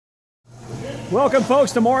Welcome,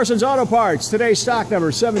 folks, to Morrison's Auto Parts. Today's stock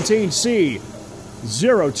number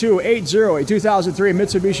 17C0280, a 2003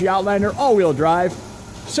 Mitsubishi Outlander all-wheel drive,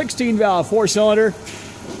 16-valve, 4-cylinder.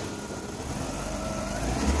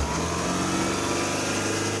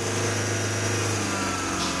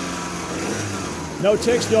 No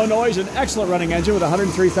ticks, no noise, an excellent running engine with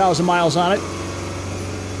 103,000 miles on it.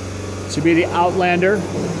 This would be the Outlander,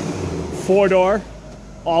 4-door,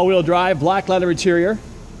 all-wheel drive, black leather interior.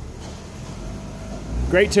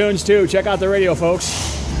 Great tunes, too. Check out the radio, folks.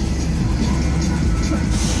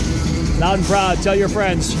 Loud and proud. Tell your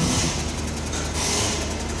friends.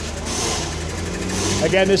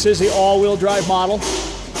 Again, this is the all-wheel drive model.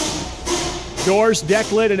 Doors,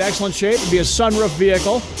 deck lid in excellent shape. It'd be a sunroof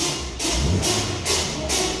vehicle.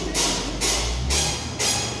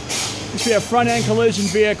 This would be a front-end collision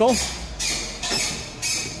vehicle.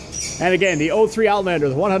 And again, the 03 Outlander,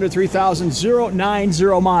 the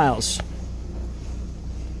 103,090 miles.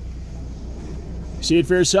 See it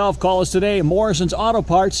for yourself. Call us today. Morrison's Auto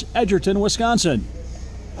Parts, Edgerton, Wisconsin.